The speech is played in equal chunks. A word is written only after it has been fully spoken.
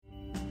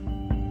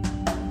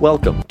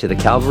Welcome to the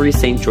Calvary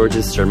St.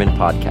 George's Sermon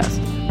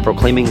Podcast,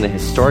 proclaiming the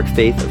historic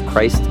faith of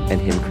Christ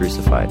and Him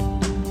crucified.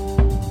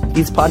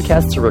 These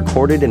podcasts are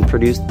recorded and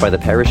produced by the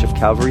parish of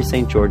Calvary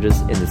St.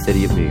 George's in the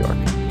city of New York.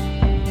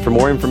 For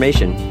more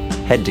information,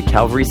 head to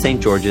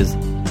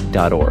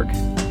calvarystgeorges.org.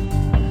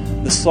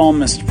 The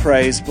psalmist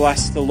prays,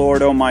 "Bless the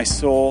Lord, O my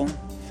soul,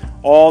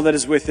 all that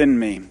is within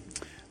me.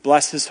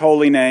 Bless His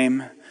holy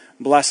name.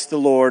 Bless the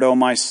Lord, O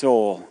my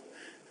soul,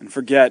 and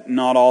forget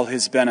not all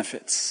His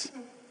benefits."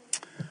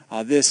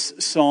 This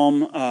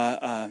psalm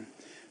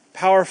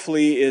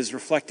powerfully is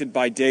reflected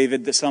by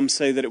David. Some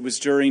say that it was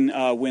during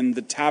when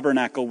the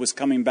tabernacle was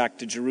coming back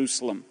to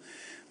Jerusalem.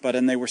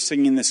 And they were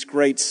singing this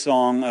great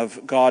song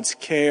of God's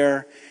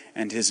care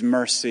and His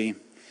mercy.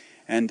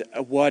 And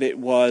what it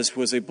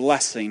was a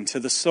blessing to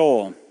the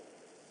soul.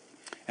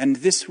 And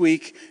this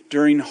week,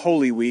 during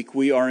Holy Week,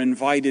 we are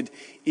invited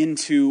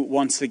into,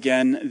 once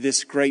again,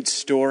 this great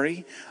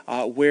story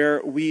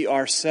where we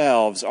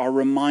ourselves are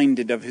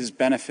reminded of His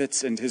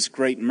benefits and His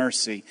great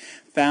mercy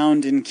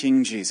found in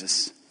King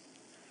Jesus.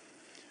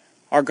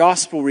 Our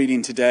gospel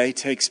reading today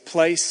takes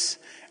place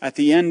at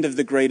the end of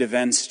the great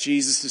events,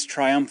 Jesus'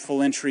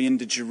 triumphal entry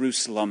into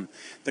Jerusalem.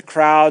 The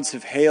crowds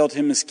have hailed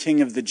Him as King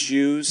of the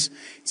Jews.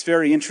 It's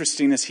very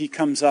interesting as He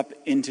comes up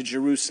into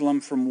Jerusalem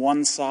from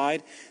one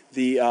side,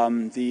 the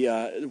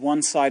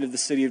one side of the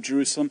city of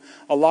Jerusalem.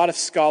 A lot of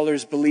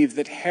scholars believe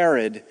that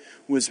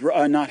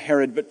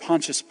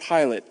Pontius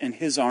Pilate and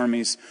his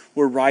armies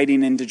were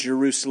riding into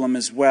Jerusalem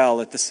as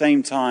well at the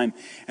same time.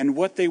 And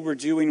what they were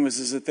doing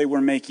was that they were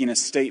making a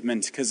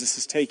statement, because this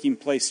is taking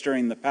place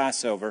during the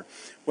Passover.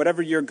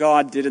 Whatever your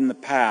God did in the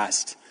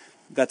past,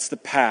 that's the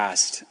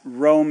past.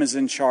 Rome is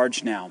in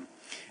charge now.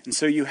 And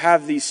so you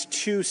have these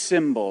two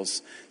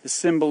symbols, the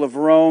symbol of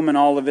Rome and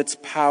all of its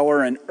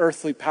power and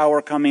earthly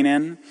power coming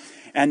in,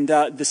 and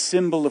the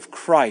symbol of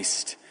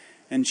Christ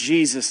and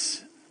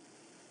Jesus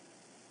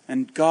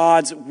and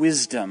God's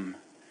wisdom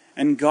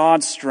and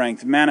God's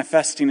strength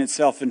manifesting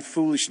itself in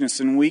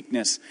foolishness and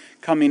weakness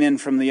coming in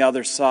from the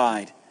other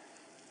side.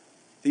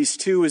 These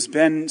two, as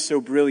Ben so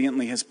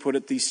brilliantly has put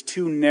it, these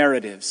two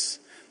narratives,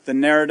 the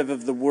narrative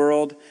of the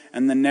world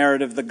and the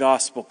narrative of the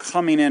gospel,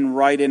 coming in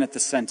right in at the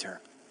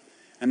center.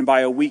 And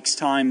by a week's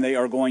time, they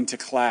are going to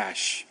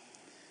clash.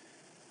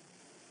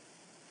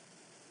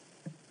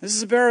 This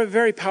is a very,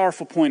 very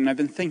powerful point, and I've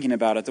been thinking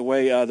about it, the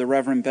way the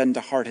Reverend Ben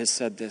DeHart has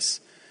said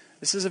this.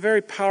 This is a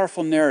very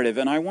powerful narrative,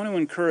 and I want to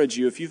encourage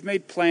you, if you've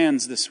made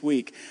plans this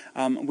week,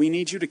 we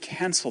need you to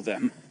cancel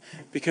them,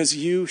 because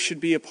you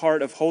should be a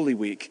part of Holy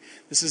Week.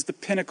 This is the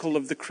pinnacle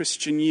of the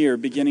Christian year,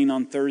 beginning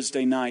on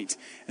Thursday night,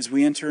 as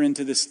we enter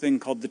into this thing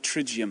called the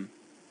Triduum.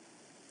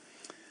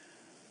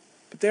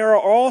 But there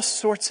are all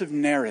sorts of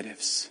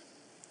narratives.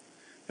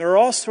 There are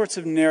all sorts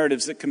of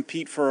narratives that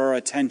compete for our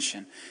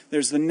attention.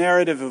 There's the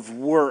narrative of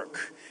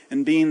work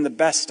and being the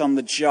best on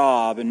the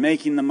job and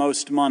making the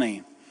most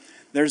money.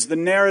 There's the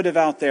narrative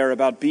out there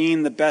about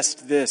being the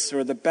best this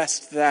or the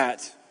best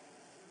that.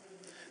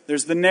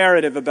 There's the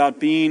narrative about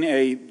being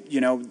a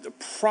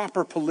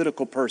proper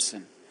political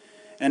person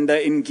and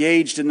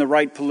engaged in the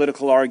right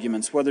political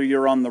arguments, whether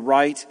you're on the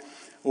right,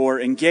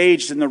 or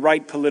engaged in the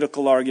right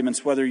political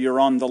arguments, whether you're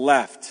on the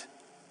left.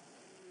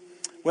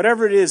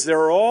 Whatever it is, there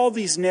are all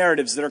these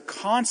narratives that are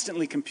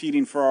constantly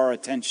competing for our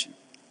attention.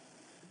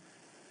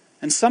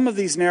 And some of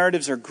these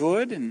narratives are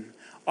good and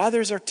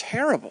others are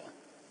terrible.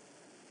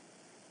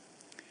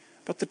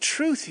 But the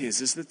truth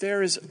is that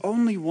there is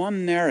only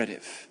one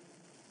narrative.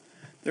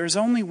 There is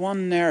only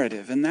one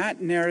narrative, and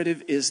that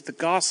narrative is the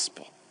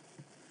gospel.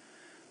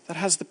 That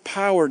has the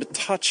power to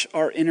touch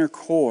our inner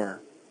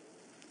core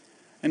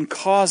and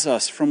cause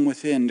us from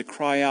within to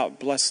cry out,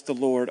 "Bless the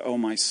Lord, O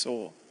my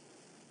soul,"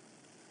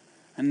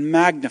 and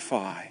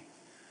magnify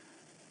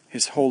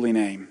His holy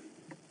name.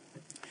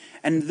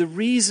 And the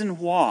reason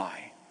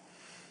why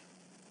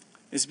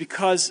is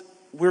because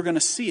we're going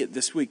to see it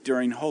this week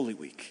during Holy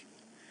Week.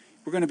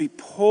 We're going to be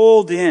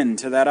pulled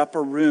into that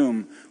upper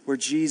room where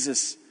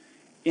Jesus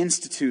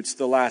institutes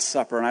the Last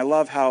Supper. And I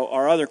love how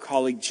our other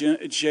colleague,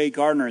 Jay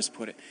Gardner, has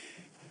put it.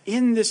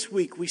 In this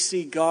week, we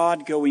see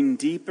God going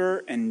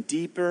deeper and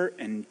deeper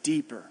and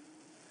deeper.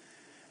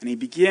 And He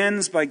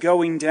begins by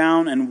going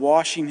down and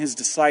washing His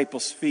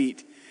disciples'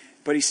 feet.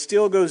 But He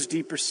still goes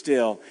deeper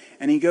still.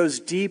 And He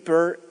goes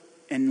deeper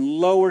and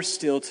lower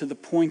still to the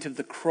point of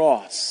the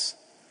cross.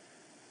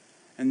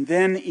 And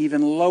then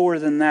even lower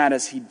than that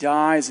as He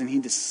dies and He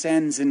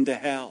descends into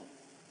hell.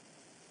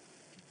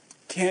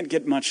 Can't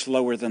get much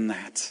lower than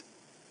that.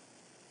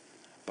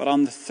 But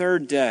on the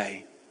third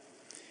day,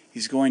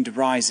 He's going to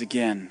rise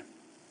again.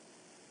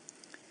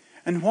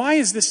 And why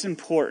is this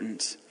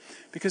important?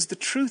 Because the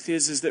truth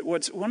is that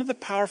one of the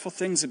powerful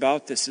things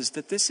about this is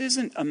that this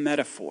isn't a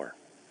metaphor.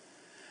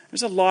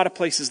 There's a lot of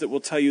places that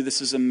will tell you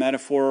this is a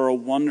metaphor or a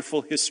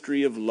wonderful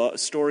story of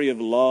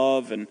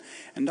love and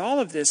all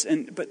of this,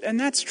 and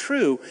that's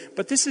true,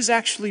 but this is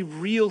actually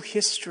real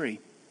history.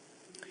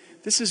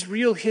 This is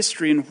real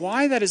history, and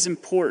why that is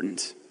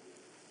important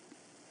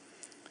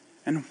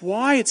And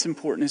why it's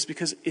important is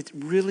because it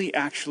really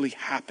actually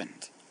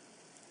happened.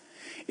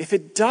 If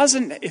it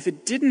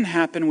didn't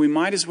happen, we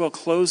might as well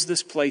close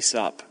this place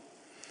up,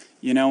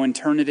 and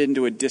turn it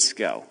into a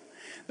disco.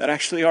 That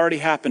actually already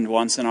happened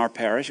once in our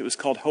parish. It was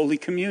called Holy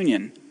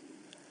Communion.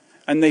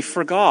 And they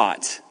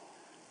forgot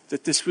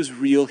that this was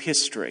real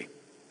history,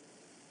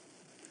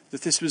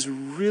 that this was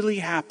really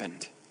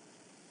happened.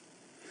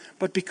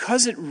 But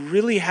because it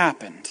really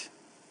happened,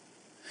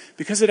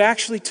 because it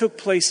actually took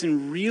place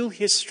in real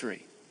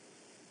history,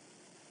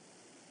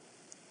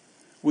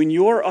 when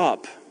you're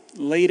up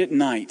late at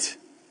night,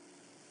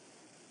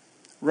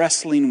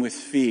 wrestling with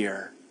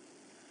fear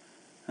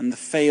and the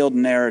failed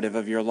narrative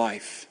of your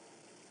life,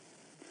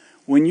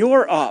 when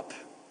you're up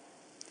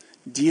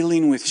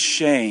dealing with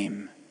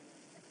shame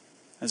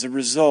as a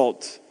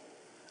result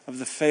of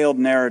the failed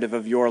narrative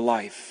of your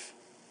life,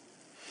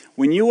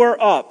 when you are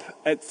up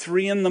at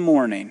 3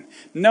 a.m,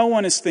 no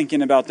one is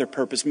thinking about their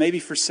purpose, maybe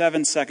for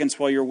 7 seconds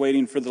while you're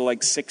waiting for the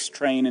 6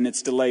 train and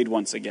it's delayed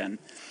once again.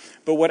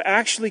 But what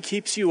actually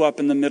keeps you up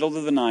in the middle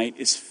of the night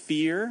is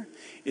fear,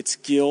 it's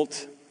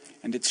guilt,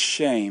 and it's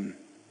shame.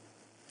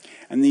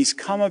 And these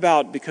come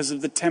about because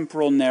of the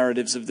temporal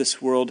narratives of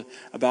this world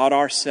about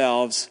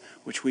ourselves,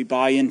 which we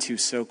buy into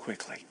so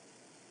quickly.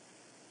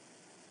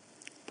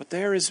 But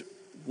there is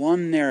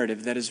one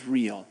narrative that is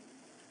real.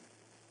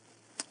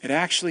 It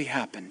actually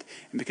happened.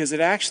 And because it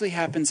actually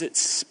happens, it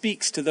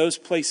speaks to those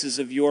places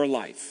of your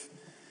life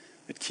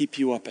that keep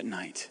you up at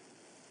night.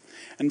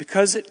 And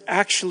because it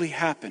actually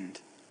happened,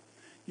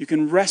 you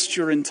can rest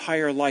your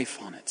entire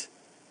life on it.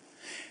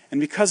 And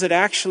because it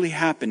actually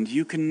happened,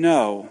 you can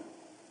know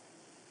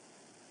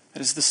that,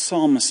 as the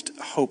psalmist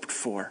hoped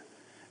for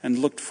and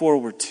looked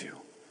forward to,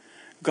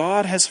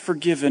 God has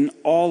forgiven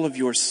all of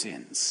your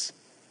sins.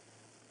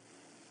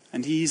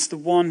 And He's the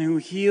one who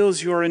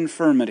heals your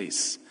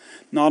infirmities,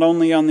 not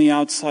only on the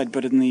outside,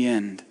 but in the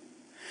end.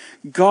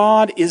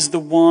 God is the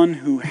one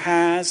who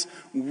has,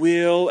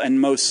 will, and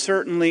most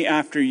certainly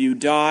after you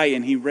die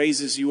and He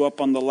raises you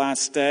up on the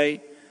last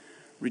day,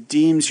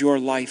 redeems your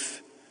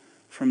life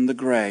from the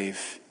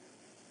grave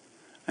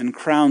and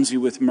crowns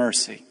you with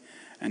mercy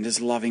and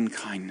His loving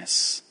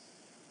kindness.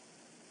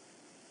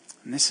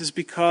 And this is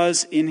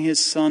because in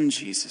His Son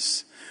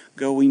Jesus,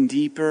 going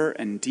deeper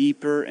and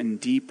deeper and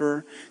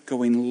deeper,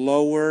 going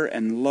lower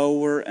and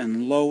lower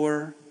and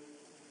lower,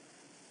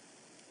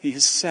 He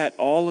has set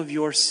all of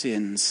your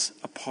sins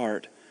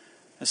apart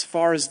as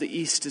far as the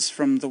east is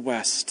from the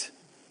west.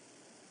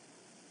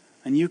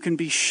 And you can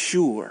be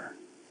sure,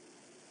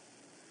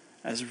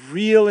 as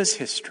real as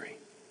history,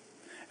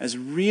 as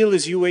real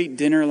as you ate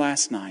dinner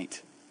last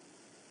night,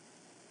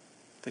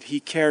 that He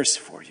cares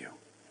for you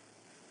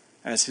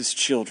as His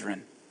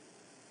children.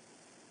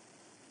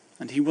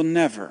 And He will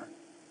never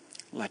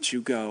let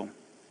you go.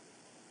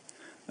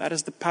 That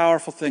is the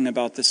powerful thing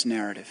about this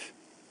narrative,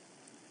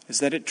 is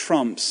that it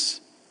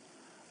trumps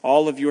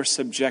all of your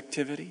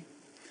subjectivity.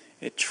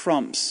 It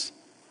trumps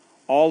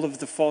all of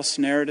the false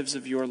narratives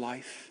of your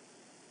life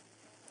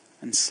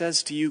and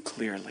says to you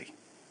clearly,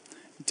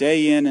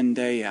 day in and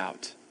day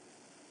out,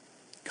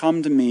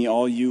 come to me,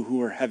 all you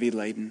who are heavy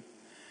laden,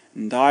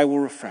 and I will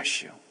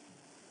refresh you.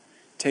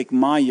 Take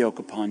my yoke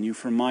upon you,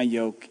 for my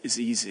yoke is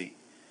easy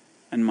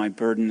and my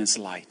burden is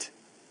light.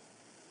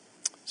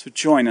 So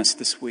join us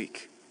this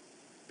week,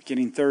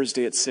 beginning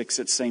Thursday at 6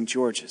 at St.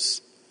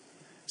 George's,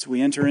 as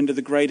we enter into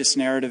the greatest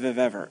narrative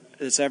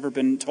that's ever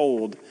been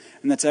told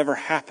and that's ever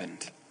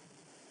happened.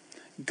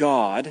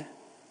 God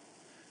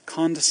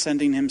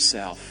condescending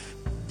Himself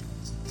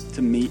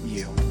to meet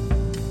you.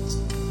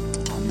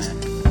 Amen.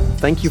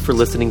 Thank you for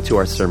listening to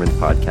our sermon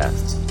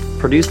podcast,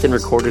 produced and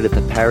recorded at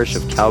the parish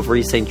of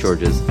Calvary St.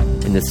 George's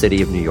in the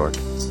city of New York.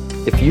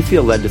 If you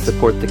feel led to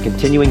support the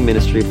continuing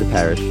ministry of the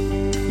parish,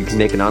 you can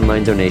make an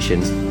online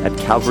donation at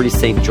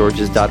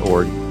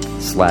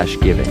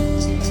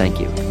calvarystgeorges.org/giving. Thank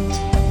you.